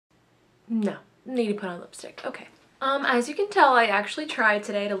No, need to put on lipstick. Okay. As you can tell, I actually tried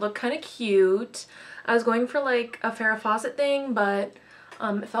today to look kind of cute. I was going for like a Farrah Fawcett thing, but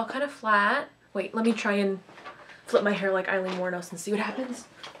it felt kind of flat. Wait, let me try and flip my hair like Eileen Wuornos and see what happens.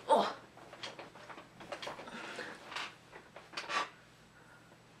 Oh.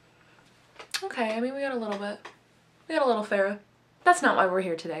 Okay, I mean, we got a little bit. We got a little Farrah. That's not why we're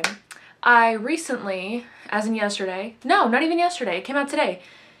here today. I recently, as in yesterday, no, not even yesterday, it came out today,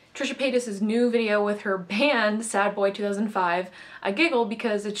 TRISHA Paytas' new video with her band, Sad Boy 2005. I giggled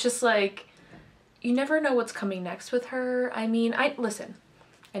because it's just like, you never know what's coming next with her. I mean, listen,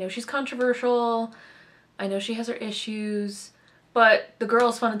 I know she's controversial, I know she has her issues, but the girl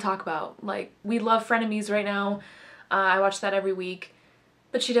is fun to talk about. Like, we love Frenemies right now. I watch that every week,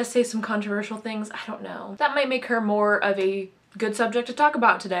 but she does say some controversial things. I don't know. That might make her more of a good subject to talk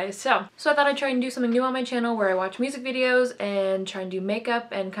about today. So I thought I'd try and do something new on my channel where I watch music videos and try and do makeup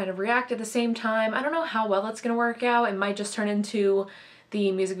and kind of react at the same time. I don't know how well that's gonna work out. It might just turn into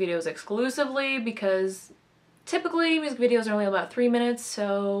the music videos exclusively because typically music videos are only about 3 minutes,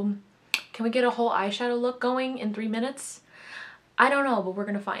 so can we get a whole eyeshadow look going in 3 minutes? I don't know, but we're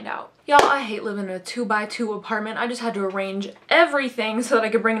gonna find out. Y'all, I hate living in a 2x2 apartment. I just had to arrange everything so that I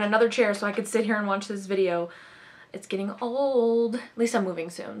could bring in another chair so I could sit here and watch this video. It's getting old. At least I'm moving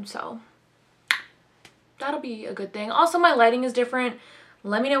soon, so that'll be a good thing. Also, my lighting is different.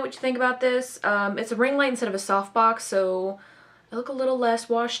 Let me know what you think about this. It's a ring light instead of a softbox, so I look a little less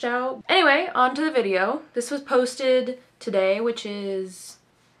washed out. Anyway, on to the video. This was posted today, which is...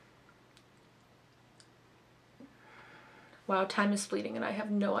 Wow, time is fleeting and I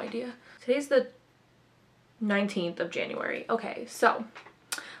have no idea. Today's the 19th of January. Okay, so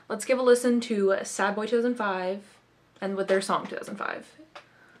let's give a listen to Sad Boy 2005 and with their song 2005.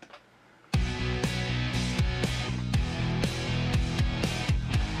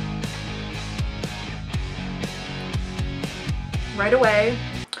 Right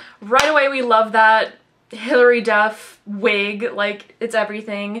away we love that Hilary Duff wig, like it's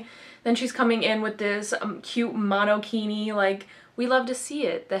everything. Then she's coming in with this cute monokini, like we love to see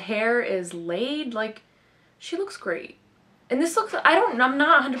it. The hair is laid, like she looks great. And this looks, I'm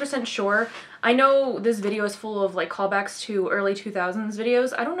not 100% sure. I know this video is full of like callbacks to early 2000s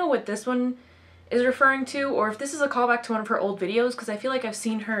videos. I don't know what this one is referring to or if this is a callback to one of her old videos because I feel like I've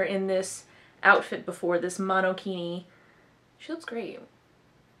seen her in this outfit before, this monokini. She looks great.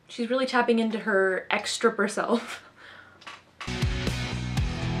 She's really tapping into her ex-stripper self.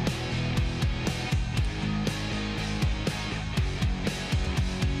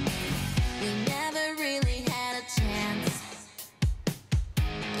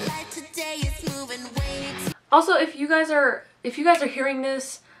 Also, if you guys are hearing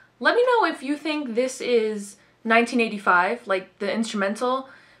this, let me know if you think this is 1985, like the instrumental,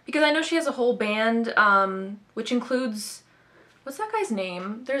 because I know she has a whole band, which includes, what's that guy's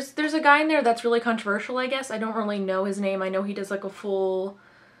name? There's a guy in there that's really controversial, I guess. I don't really know his name. I know he does like a full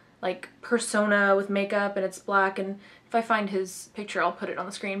like persona with makeup and it's black, and if I find his picture I'll put it on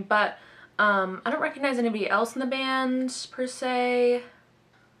the screen, but I don't recognize anybody else in the band per se.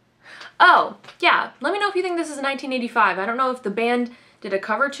 Oh, yeah, let me know if you think this is 1985. I don't know if the band did a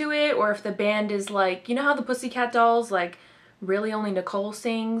cover to it or if the band is like, you know how the Pussycat Dolls, like, really only Nicole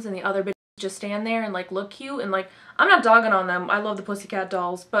sings and the other bitches just stand there and, like, look cute? And, like, I'm not dogging on them. I love the Pussycat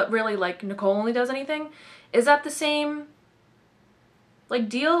Dolls, but really, like, Nicole only does anything. Is that the same, like,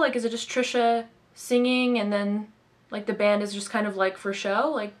 deal? Like, is it just Trisha singing and then, like, the band is just kind of, like, for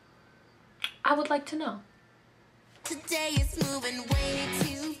show? Like, I would like to know. Today is moving way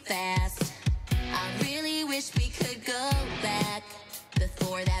too fast. I really wish we could go back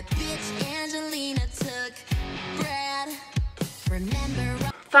before that bitch Angelina took Brad.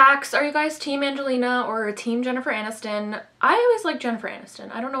 Remember? Facts. Are you guys team Angelina or team Jennifer Aniston? I always like Jennifer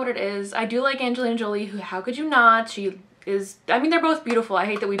Aniston. I don't know what it is. I do like Angelina Jolie, who, how could you not? She is, I mean, they're both beautiful. I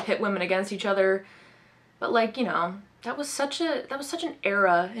hate that we pit women against each other, but like, you know, that was such an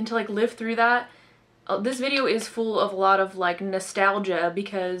era, and to like live through that. This video is full of a lot of like nostalgia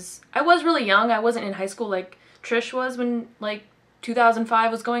because I was really young. I wasn't in high school like Trish was when like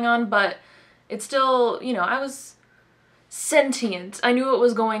 2005 was going on, but it's still, you know, I was sentient. I knew what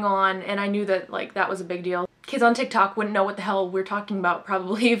was going on and I knew that like that was a big deal. Kids on TikTok wouldn't know what the hell we're talking about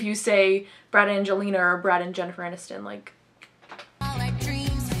probably if you say Brad and Angelina or Brad and Jennifer Aniston, like.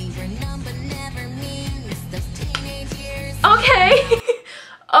 Okay.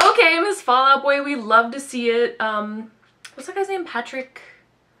 Okay, Miss Fall Out Boy, we love to see it. What's that guy's name? Patrick?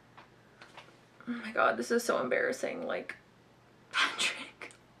 Oh my god, this is so embarrassing. Like,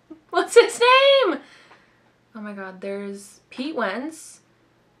 Patrick. What's his name? Oh my god, there's Pete Wentz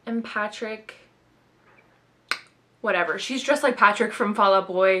and Patrick, whatever. She's dressed like Patrick from Fall Out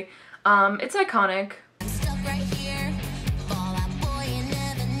Boy. It's iconic.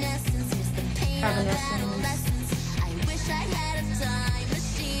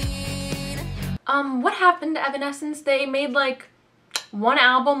 What happened to Evanescence? They made like one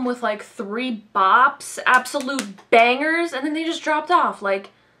album with like 3 bops, absolute bangers, and then they just dropped off. Like,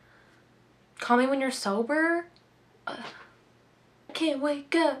 Call Me When You're Sober? I can't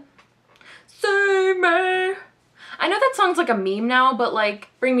wake up. Save me. I know that song's like a meme now, but like,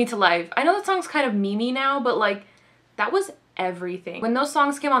 Bring Me to Life. I know that song's kind of memey now, but like, that was everything. When those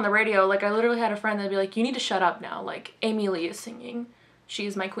songs came on the radio, like, I literally had a friend that'd be like, you need to shut up now. Like, Amy Lee is singing. She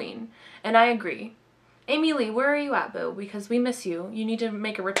is my queen. And I agree. Amy Lee, where are you at, boo? Because we miss you. You need to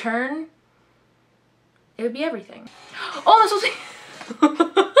make a return. It would be everything. Oh, I'm supposed to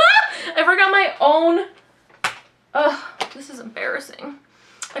I forgot my own... Ugh, this is embarrassing.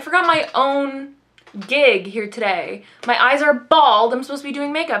 I forgot my own gig here today. My eyes are bald. I'm supposed to be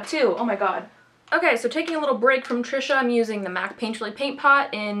doing makeup too. Oh my god. Okay, so taking a little break from Trisha, I'm using the MAC Painterly Paint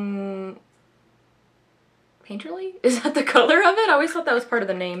Pot in... Painterly? Is that the color of it? I always thought that was part of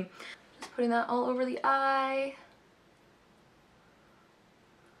the name. Just putting that all over the eye.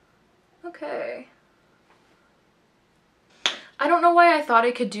 Okay. I don't know why I thought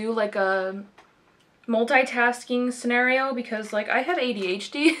I could do like a multitasking scenario because like I have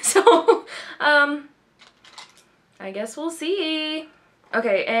ADHD, so I guess we'll see.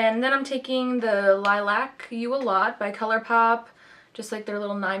 Okay, and then I'm taking the Lilac You A Lot by ColourPop, just like their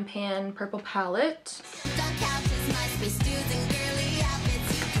little 9-pan purple palette.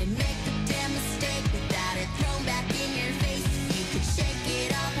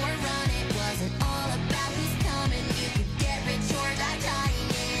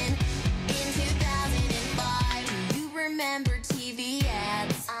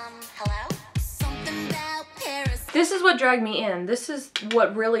 This is what dragged me in. This is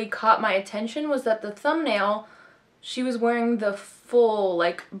what really caught my attention, was that the thumbnail, she was wearing the full,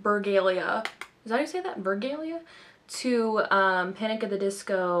 like, Bergalia. Is that how you say that? Bergalia? To Panic at the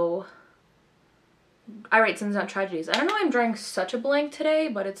Disco, I Write Sins Not Tragedies. I don't know why I'm drawing such a blank today,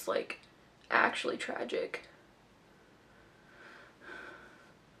 but it's, like, actually tragic.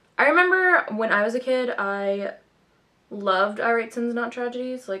 I remember when I was a kid, I loved I Write Sins Not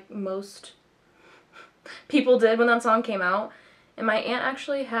Tragedies, like most people did when that song came out. And my aunt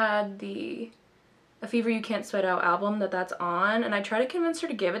actually had the A Fever You Can't Sweat Out album that's on, and I tried to convince her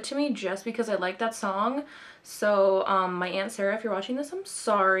to give it to me just because I liked that song. So my Aunt Sarah, if you're watching this, I'm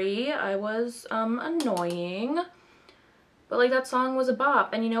sorry. I was annoying. But like, that song was a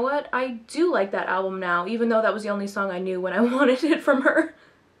bop, and you know what? I do like that album now, even though that was the only song I knew when I wanted it from her.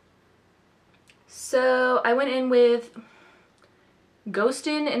 So I went in with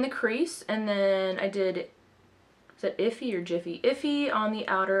Ghostin' in the crease, and then I did, is that Iffy or Jiffy? Iffy on the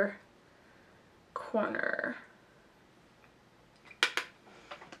outer corner.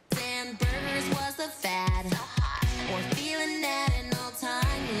 Was the fad, or feeling at an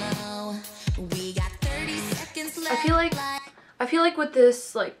all-time low. We got 30 seconds left. I feel like with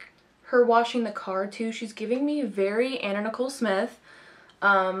this, like, her washing the car too, she's giving me very Anna Nicole Smith,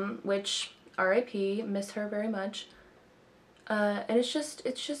 which R.I.P. miss her very much. And it's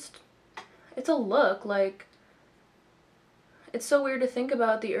a look, like, it's so weird to think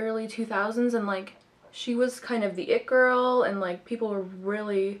about the early 2000s, and like, she was kind of the it girl, and like, people were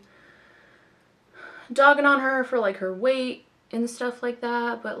really dogging on her for like her weight and stuff like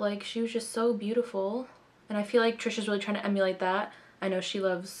that, but like, she was just so beautiful, and I feel like Trisha's really trying to emulate that. I know she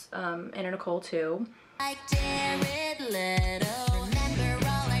loves Anna Nicole too. Like Jared Leto, remember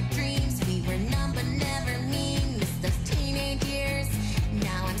all our dreams, we were numb but never mean, missed those teenage years,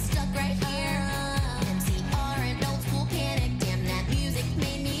 now I'm stuck right here. MCR and old school panic, damn that music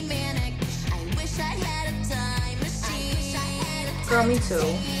made me manic, I wish I had a time machine. Girl, me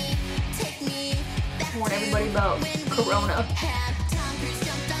too. Warn everybody about Corona.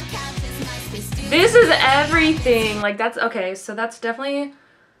 This is everything. Like, that's okay, so that's definitely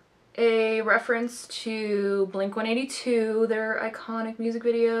a reference to Blink-182, their iconic music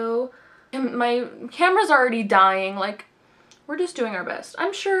video. And my camera's already dying. Like, we're just doing our best.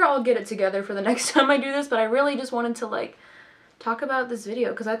 I'm sure I'll get it together for the next time I do this, but I really just wanted to like talk about this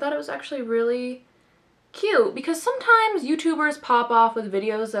video because I thought it was actually really cute, because sometimes YouTubers pop off with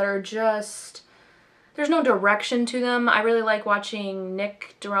videos that are just, there's no direction to them. I really like watching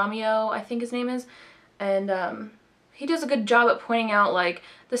Nick Duramio, I think his name is, and he does a good job at pointing out like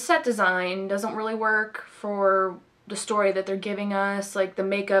the set design doesn't really work for the story that they're giving us, like the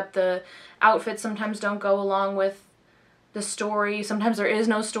makeup, the outfits sometimes don't go along with the story. Sometimes there is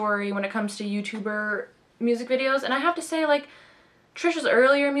no story when it comes to YouTuber music videos. And I have to say, like, Trisha's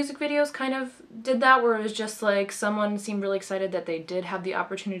earlier music videos kind of did that, where it was just like someone seemed really excited that they did have the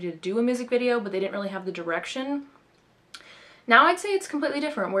opportunity to do a music video, but they didn't really have the direction. Now I'd say it's completely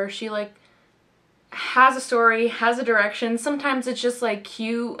different, where she like has a story, has a direction. Sometimes it's just like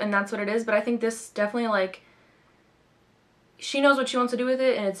cute and that's what it is, but I think this definitely, like, she knows what she wants to do with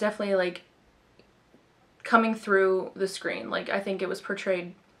it, and it's definitely like coming through the screen. Like, I think it was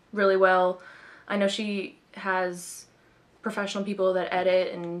portrayed really well. I know she has professional people that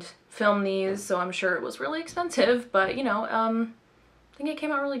edit and film these, so I'm sure it was really expensive, but you know, I think it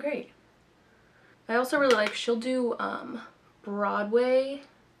came out really great. I also really like, she'll do Broadway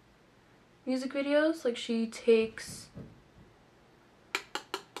music videos. Like, she takes,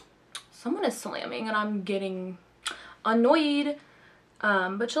 someone is slamming and I'm getting annoyed,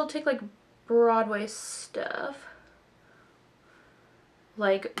 but she'll take like Broadway stuff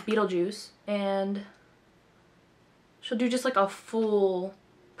like Beetlejuice, and she'll do just like a full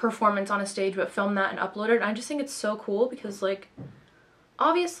performance on a stage, but film that and upload it. And I just think it's so cool because, like,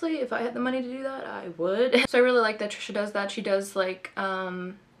 obviously if I had the money to do that, I would. So I really like that Trisha does that. She does like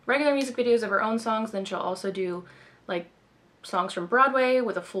regular music videos of her own songs, then she'll also do like songs from Broadway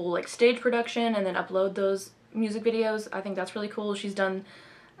with a full like stage production and then upload those music videos. I think that's really cool. She's done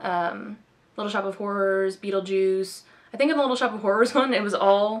Little Shop of Horrors, Beetlejuice. I think in the Little Shop of Horrors one, it was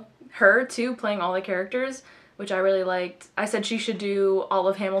all her too, playing all the characters, which I really liked. I said she should do all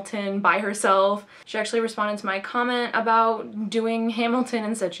of Hamilton by herself. She actually responded to my comment about doing Hamilton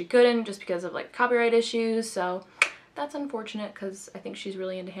and said she couldn't just because of like copyright issues, so that's unfortunate because I think she's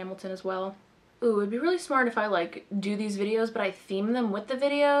really into Hamilton as well. Ooh, it'd be really smart if I like do these videos but I theme them with the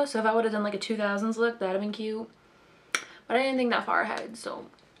video, so if I would have done like a 2000s look, that'd have been cute. But I didn't think that far ahead, so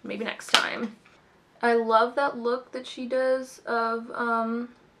maybe next time. I love that look that she does of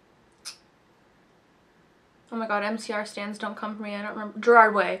oh my god, MCR stands don't come for me, I don't remember.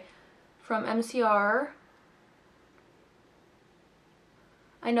 Gerard Way from MCR.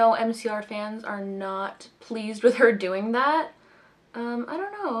 I know MCR fans are not pleased with her doing that. I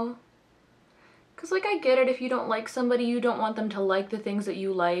don't know. Because, like, I get it, if you don't like somebody, you don't want them to like the things that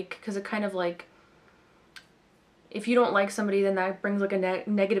you like, because it kind of, like, if you don't like somebody, then that brings, like, a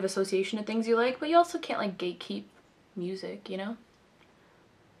negative association to things you like, but you also can't, like, gatekeep music, you know?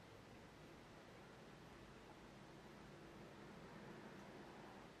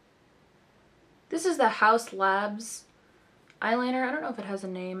 This is the House Labs eyeliner. I don't know if it has a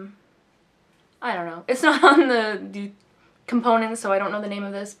name. I don't know. It's not on the components, so I don't know the name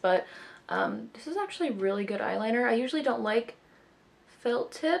of this, but this is actually really good eyeliner. I usually don't like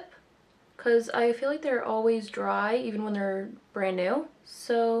felt tip because I feel like they're always dry even when they're brand new,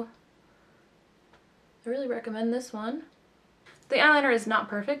 so I really recommend this one. The eyeliner is not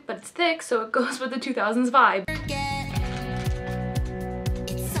perfect, but it's thick, so it goes with the 2000s vibe.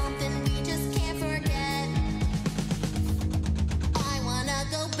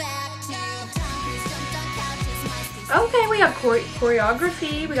 Okay, we have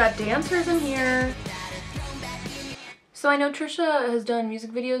choreography, we got dancers in here. So I know Trisha has done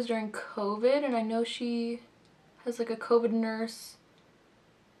music videos during COVID, and I know she has like a COVID nurse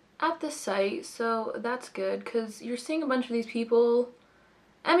at the site, so that's good because you're seeing a bunch of these people.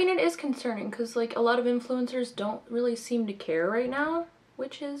 I mean, it is concerning because like a lot of influencers don't really seem to care right now,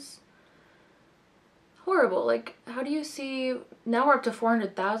 which is horrible. Like, how do you see, now we're up to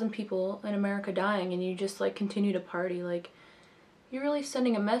 400,000 people in America dying and you just like continue to party? Like, you're really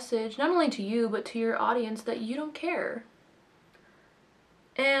sending a message not only to you but to your audience that you don't care.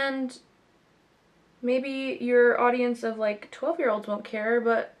 And maybe your audience of like 12-year-olds won't care,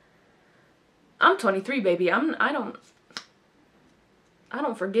 but I'm 23, baby. I don't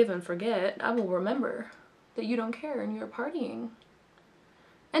forgive and forget. I will remember that you don't care and you're partying.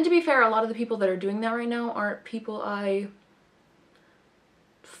 And to be fair, a lot of the people that are doing that right now aren't people I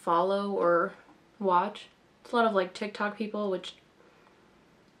follow or watch. It's a lot of like TikTok people, which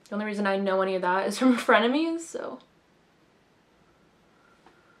the only reason I know any of that is from frenemies, so.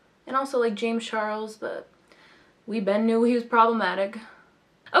 And also like James Charles, but we Ben knew he was problematic.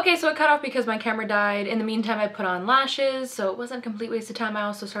 Okay, so it cut off because my camera died. In the meantime, I put on lashes, so it wasn't a complete waste of time. I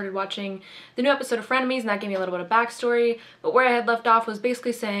also started watching the new episode of Frenemies, and that gave me a little bit of backstory. But where I had left off was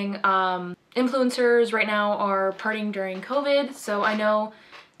basically saying influencers right now are partying during COVID, so I know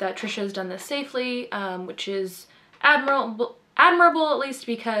that Trisha has done this safely, which is admirable at least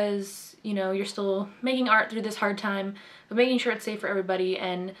because, you know, you're still making art through this hard time, but making sure it's safe for everybody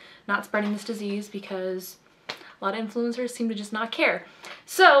and not spreading this disease because a lot of influencers seem to just not care.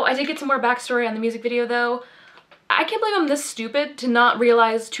 So I did get some more backstory on the music video though. I can't believe I'm this stupid to not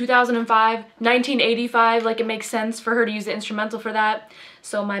realize 2005, 1985, like it makes sense for her to use the instrumental for that.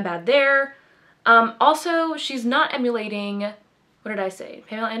 So my bad there. Also, she's not emulating, what did I say?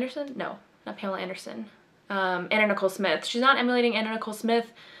 Pamela Anderson? No, not Pamela Anderson. Anna Nicole Smith. She's not emulating Anna Nicole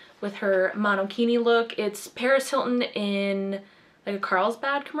Smith with her monokini look. It's Paris Hilton in like a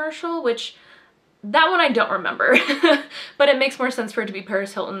Carlsbad commercial, which that one I don't remember. But it makes more sense for it to be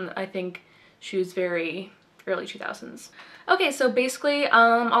Paris Hilton. I think she was very early 2000s. Okay, so basically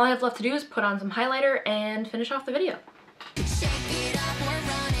all I have left to do is put on some highlighter and finish off the video.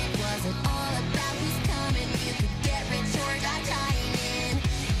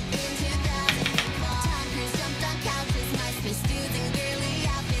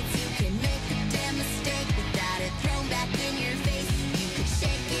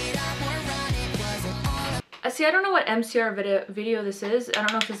 See, I don't know what MCR video this is. I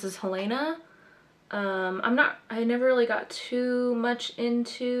don't know if this is Helena. I never really got too much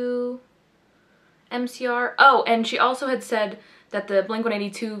into MCR. Oh, and she also had said that the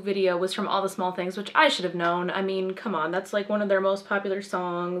Blink-182 video was from All the Small Things, which I should have known. I mean, come on, that's like one of their most popular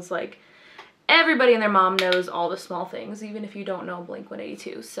songs. Like, everybody and their mom knows All the Small Things, even if you don't know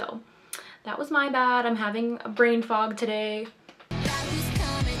Blink-182. So, that was my bad. I'm having a brain fog today.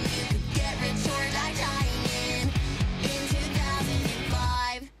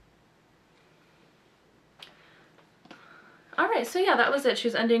 Alright, so yeah, that was it. She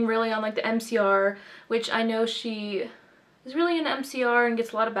was ending really on like the MCR, which I know she is really an MCR and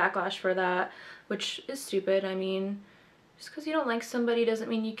gets a lot of backlash for that, which is stupid. I mean, just because you don't like somebody doesn't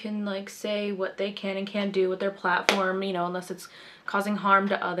mean you can like say what they can and can't do with their platform, you know, unless it's causing harm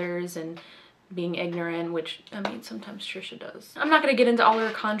to others and being ignorant, which, I mean, sometimes Trisha does. I'm not going to get into all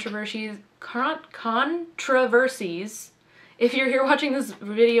her controversies. If you're here watching this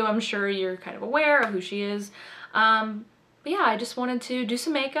video, I'm sure you're kind of aware of who she is. But yeah, I just wanted to do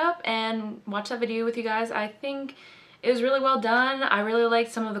some makeup and watch that video with you guys. I think it was really well done. I really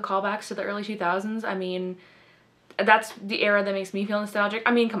liked some of the callbacks to the early 2000s. I mean, that's the era that makes me feel nostalgic.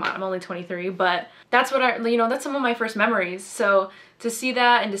 I mean, come on, I'm only 23, but that's what that's some of my first memories. So to see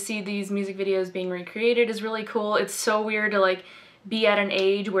that and to see these music videos being recreated is really cool. It's so weird to like be at an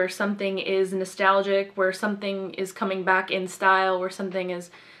age where something is nostalgic, where something is coming back in style, where something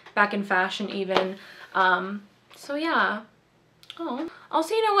is back in fashion even. So yeah. Oh.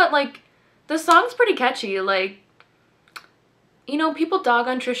 Also, you know what, like, the song's pretty catchy. Like, you know, people dog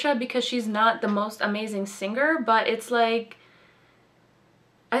on Trisha because she's not the most amazing singer, but it's like,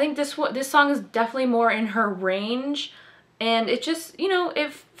 I think this song is definitely more in her range, and it just, you know,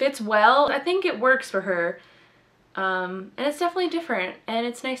 it fits well. I think it works for her, and it's definitely different, and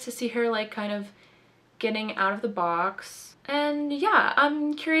it's nice to see her, like, kind of getting out of the box. And yeah,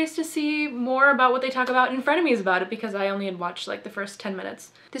 I'm curious to see more about what they talk about in Frenemies about it, because I only had watched like the first 10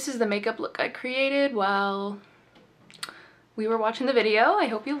 minutes. This is the makeup look I created while we were watching the video. I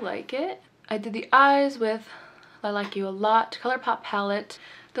hope you like it. I did the eyes with I Like You a Lot ColourPop palette.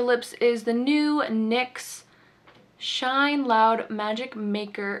 The lips is the new NYX Shine Loud Magic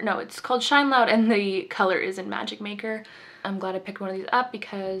Maker. No, it's called Shine Loud and the color is in Magic Maker. I'm glad I picked one of these up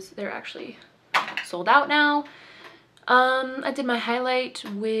because they're actually sold out now. I did my highlight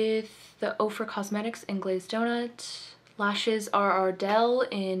with the Ofra Cosmetics in Glazed Donut. Lashes are Ardell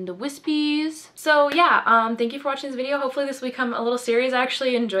in the Wispies. So yeah, thank you for watching this video. Hopefully this will become a little series. I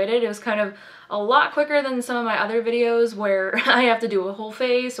actually enjoyed it. It was kind of a lot quicker than some of my other videos where I have to do a whole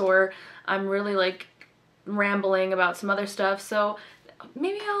face or I'm really like rambling about some other stuff. So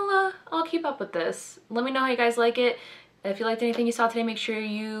maybe I'll keep up with this. Let me know how you guys like it. If you liked anything you saw today, make sure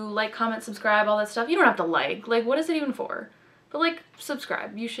you like, comment, subscribe, all that stuff. You don't have to like, what is it even for? But like,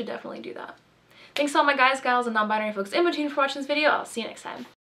 subscribe. You should definitely do that. Thanks to all my guys, gals, and non-binary folks in between for watching this video. I'll see you next time.